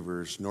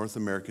believers, North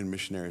American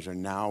missionaries, are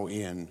now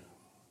in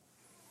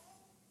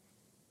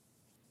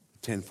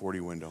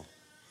 1040 window.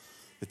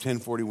 The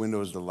 1040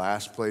 window is the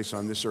last place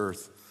on this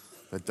earth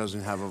that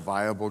doesn't have a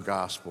viable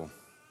gospel.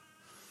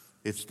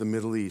 It's the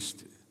Middle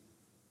East.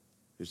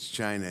 It's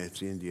China.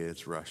 It's India.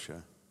 It's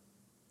Russia.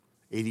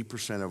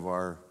 80% of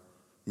our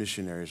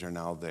missionaries are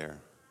now there.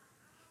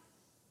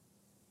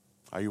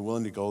 Are you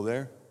willing to go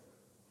there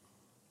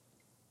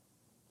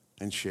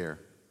and share?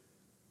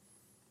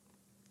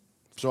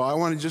 So I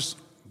want to just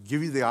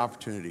give you the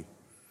opportunity,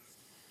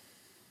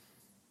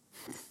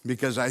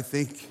 because I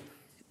think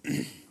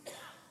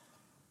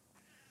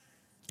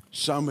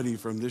somebody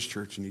from this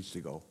church needs to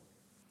go.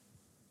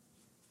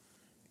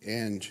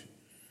 And,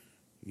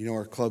 you know,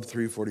 our Club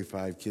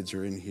 345 kids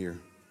are in here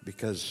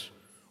because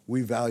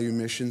we value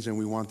missions and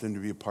we want them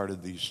to be a part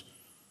of these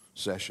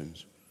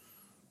sessions.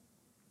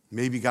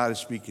 Maybe God is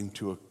speaking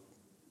to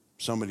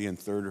somebody in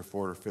 3rd or 4th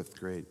or 5th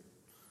grade.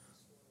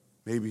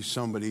 Maybe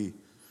somebody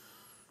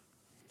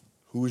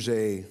who's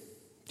a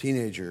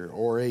teenager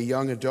or a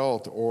young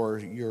adult, or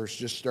you're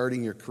just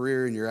starting your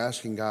career and you're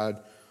asking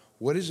God,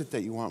 what is it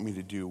that you want me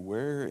to do?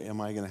 Where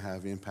am I going to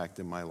have impact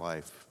in my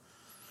life?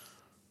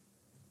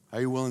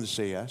 Are you willing to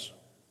say yes?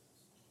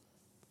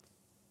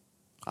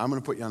 I'm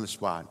going to put you on the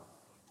spot.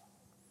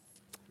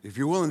 If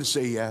you're willing to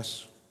say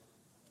yes,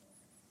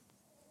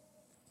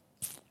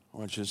 I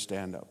want you to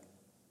stand up.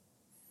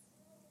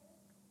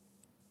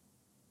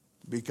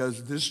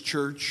 Because this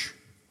church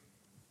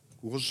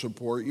will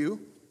support you,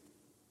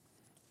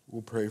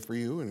 we'll pray for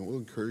you, and we'll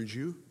encourage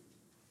you,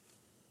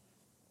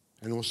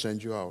 and we'll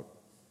send you out.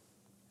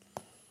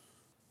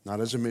 Not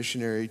as a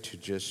missionary to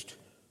just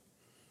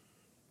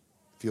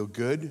feel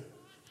good,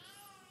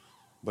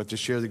 but to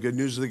share the good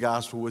news of the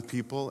gospel with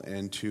people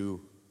and to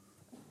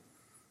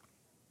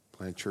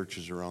plant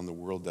churches around the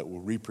world that will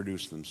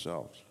reproduce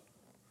themselves.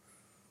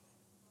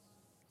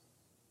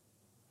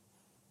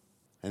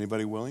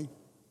 Anybody willing?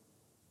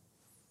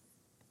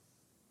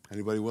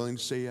 Anybody willing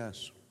to say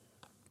yes?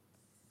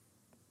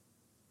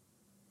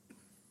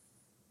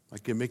 I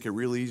can make it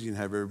real easy and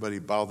have everybody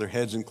bow their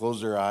heads and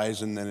close their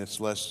eyes, and then it's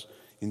less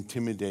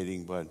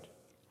intimidating. But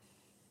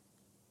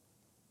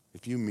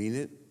if you mean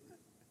it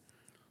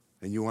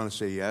and you want to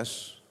say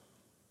yes,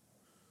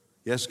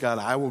 yes, God,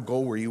 I will go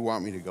where you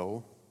want me to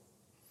go.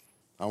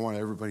 I want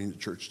everybody in the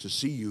church to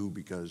see you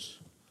because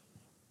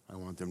I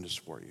want them to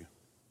support you.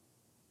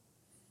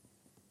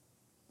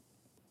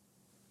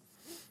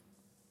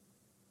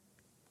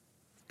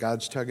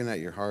 God's tugging at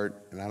your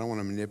heart, and I don't want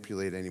to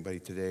manipulate anybody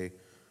today.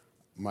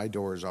 My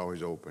door is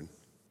always open.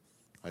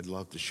 I'd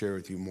love to share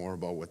with you more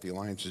about what the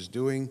Alliance is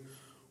doing,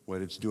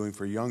 what it's doing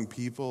for young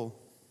people.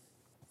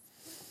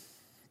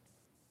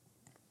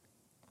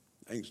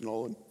 Thanks,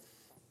 Nolan.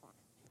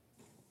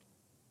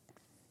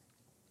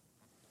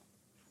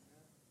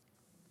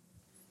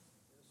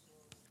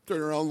 Turn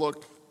around,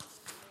 look.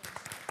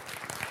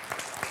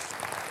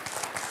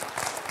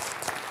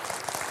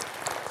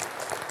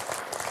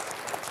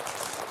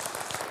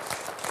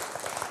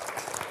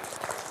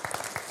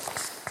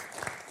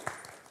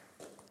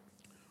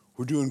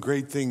 We're doing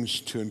great things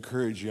to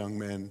encourage young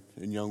men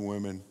and young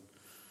women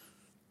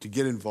to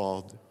get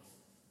involved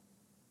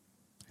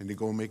and to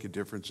go make a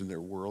difference in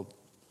their world.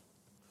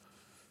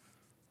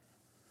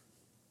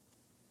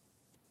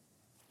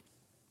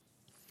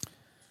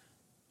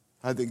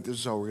 I think this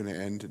is how we're going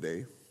to end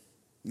today.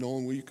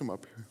 Nolan, will you come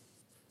up here?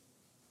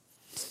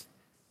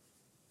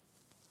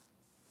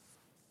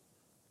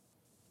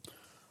 I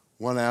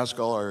want to ask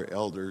all our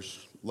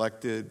elders,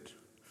 elected,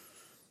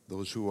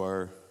 those who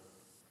are,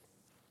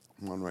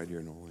 one right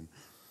here, Nolan.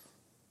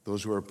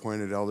 Those who are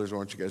appointed elders, I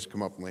want you guys to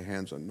come up and lay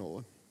hands on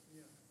Nolan.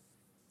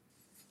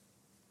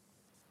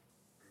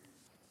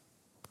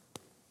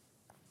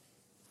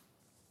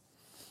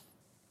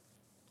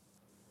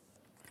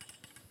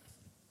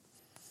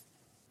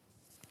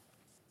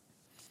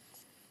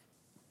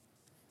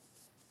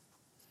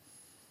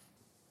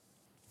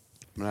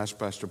 I'm going to ask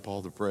Pastor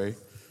Paul to pray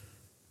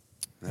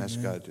and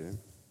ask God to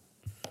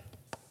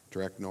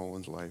direct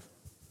Nolan's life.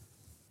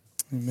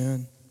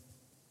 Amen.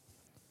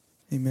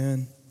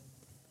 Amen.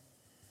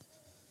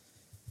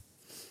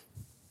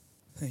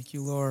 Thank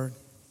you, Lord,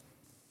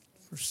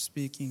 for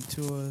speaking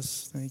to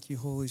us. Thank you,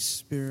 Holy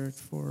Spirit,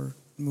 for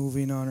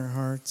moving on our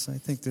hearts. I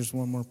think there's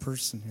one more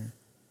person here.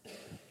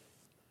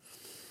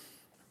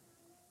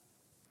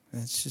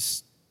 That's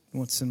just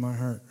what's in my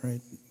heart,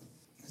 right?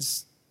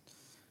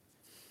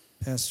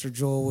 Pastor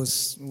Joel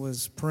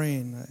was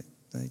praying.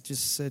 I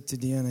just said to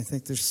Deanne, I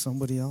think there's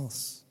somebody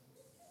else.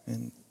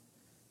 And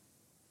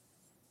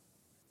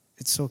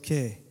it's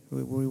okay.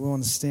 We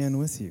want to stand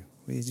with you.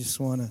 We just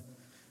want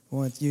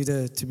you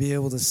to be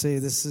able to say,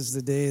 this is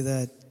the day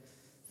that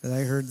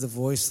I heard the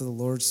voice of the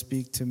Lord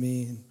speak to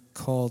me and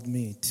called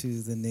me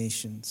to the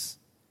nations.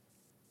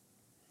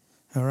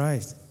 All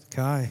right,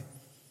 Kai,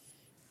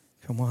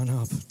 come on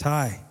up.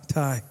 Ty.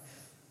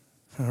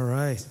 All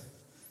right.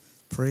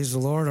 Praise the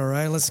Lord. All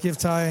right, let's give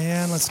Ty a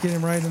hand. Let's get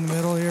him right in the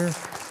middle here. If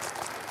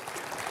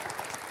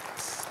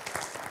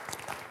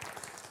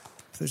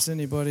there's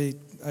anybody,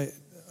 I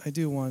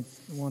do want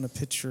a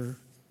picture,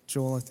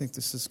 Joel. I think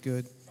this is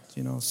good.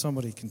 You know,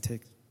 somebody can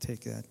take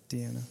that,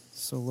 Deanna.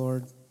 So,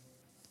 Lord,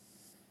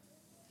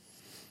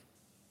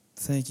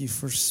 thank you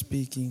for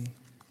speaking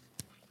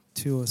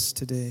to us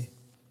today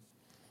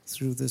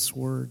through this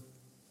word.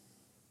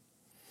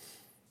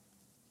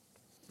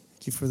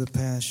 Thank you for the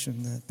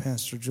passion that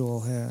Pastor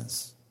Joel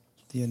has,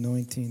 the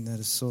anointing that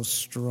is so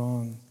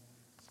strong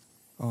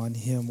on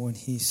him when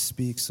he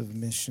speaks of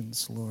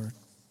missions, Lord.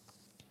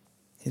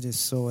 It is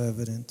so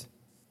evident.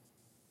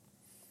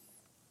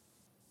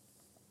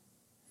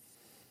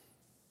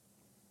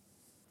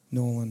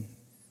 Nolan,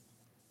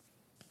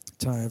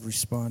 Ty have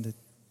responded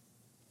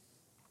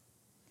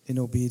in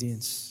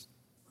obedience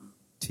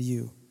to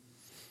you.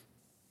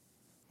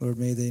 Lord,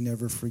 may they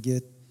never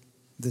forget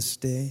this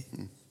day.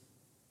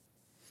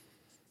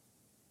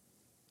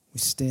 We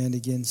stand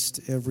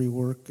against every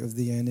work of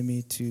the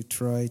enemy to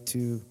try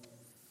to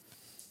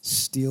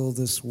steal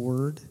this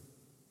word.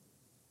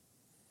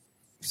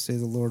 We say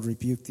the Lord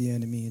rebuke the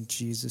enemy in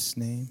Jesus'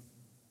 name.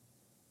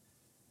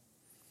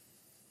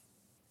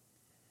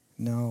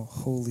 Now,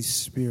 Holy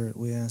Spirit,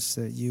 we ask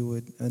that you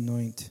would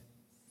anoint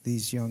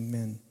these young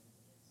men.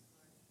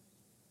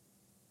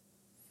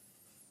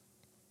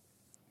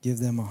 Give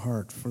them a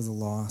heart for the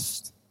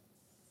lost.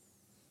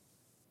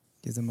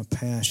 Give them a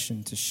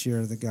passion to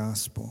share the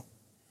gospel.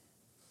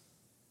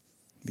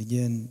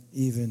 Begin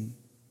even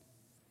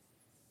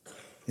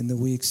in the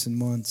weeks and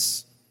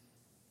months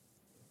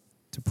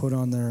to put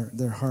on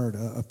their heart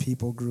a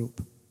people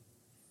group.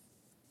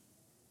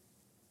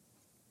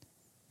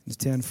 The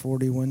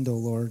 1040 window,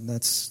 Lord,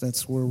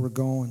 that's where we're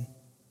going.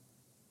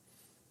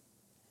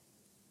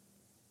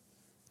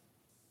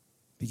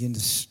 Begin to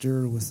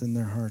stir within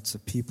their hearts a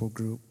people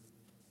group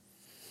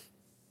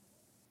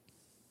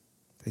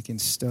they can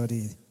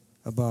study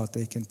about,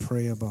 they can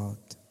pray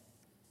about.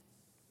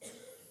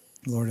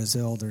 Lord, as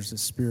elders,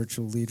 as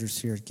spiritual leaders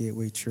here at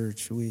Gateway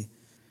Church, we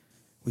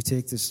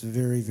take this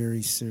very,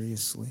 very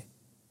seriously.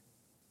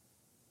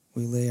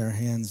 We lay our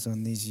hands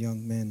on these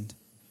young men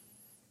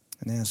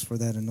and ask for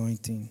that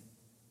anointing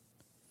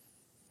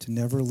to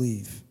never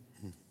leave,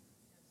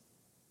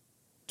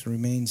 to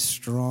remain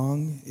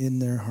strong in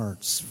their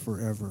hearts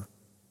forever.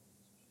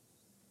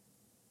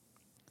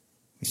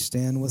 We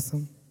stand with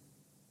them.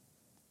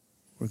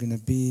 We're going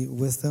to be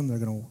with them. We're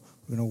going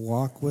to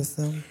walk with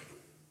them.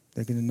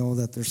 They're going to know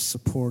that they're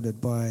supported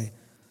by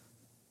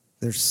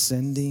their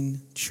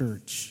sending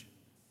church.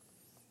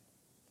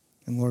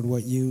 And Lord,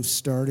 what you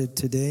started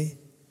today,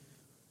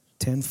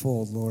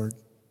 tenfold, Lord.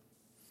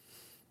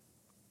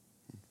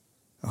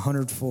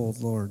 100-fold,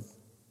 Lord.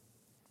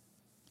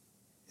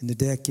 In the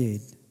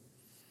decade,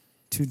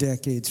 2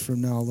 decades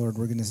from now, Lord,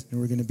 we're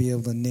going to be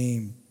able to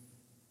name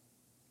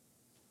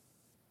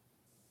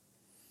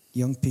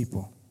young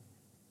people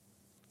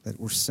that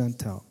were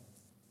sent out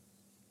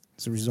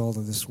as a result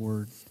of this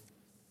word.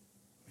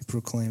 We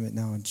proclaim it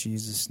now in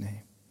Jesus'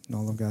 name. And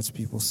all of God's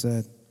people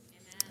said,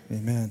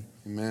 Amen.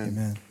 Amen.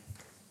 Amen.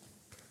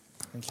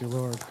 Thank you,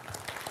 Lord.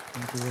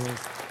 Thank you, Lord.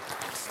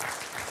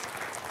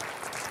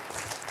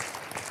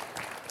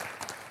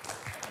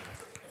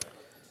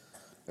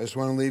 I just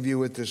want to leave you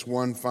with this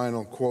one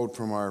final quote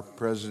from our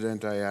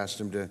president. I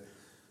asked him to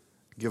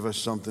give us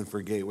something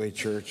for Gateway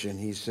Church, and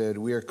he said,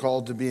 "We are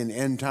called to be an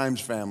end times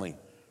family,"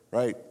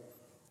 right?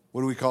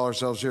 What do we call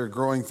ourselves here? A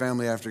growing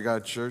family after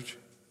God's church.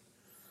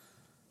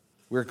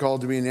 We're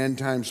called to be an end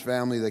times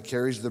family that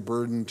carries the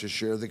burden to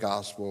share the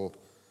gospel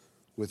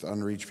with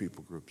unreached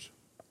people groups.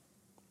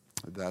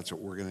 That's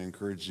what we're going to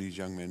encourage these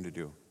young men to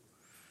do.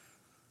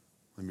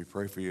 Let me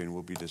pray for you and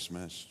we'll be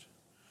dismissed.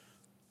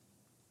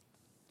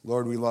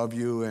 Lord, we love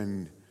you,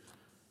 and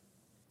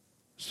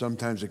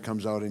sometimes it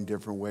comes out in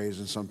different ways,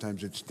 and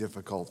sometimes it's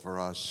difficult for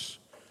us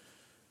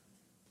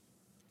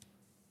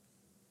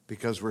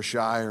because we're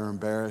shy or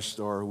embarrassed,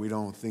 or we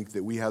don't think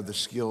that we have the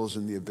skills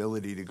and the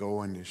ability to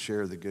go and to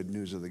share the good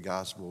news of the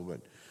gospel.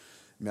 But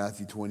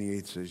Matthew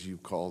 28 says you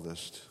called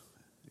us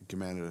and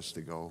commanded us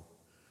to go.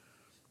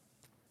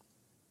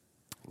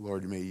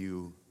 Lord, may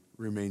you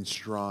remain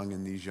strong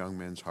in these young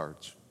men's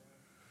hearts.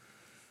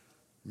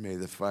 May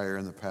the fire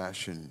and the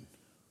passion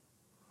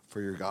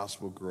for your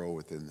gospel grow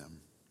within them.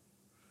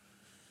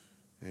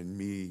 And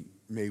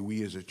may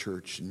we as a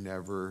church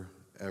never,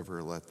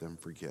 ever let them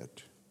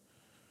forget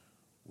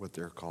what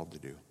they're called to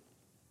do.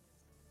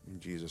 In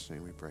Jesus'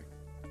 name we pray.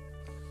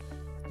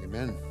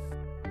 Amen.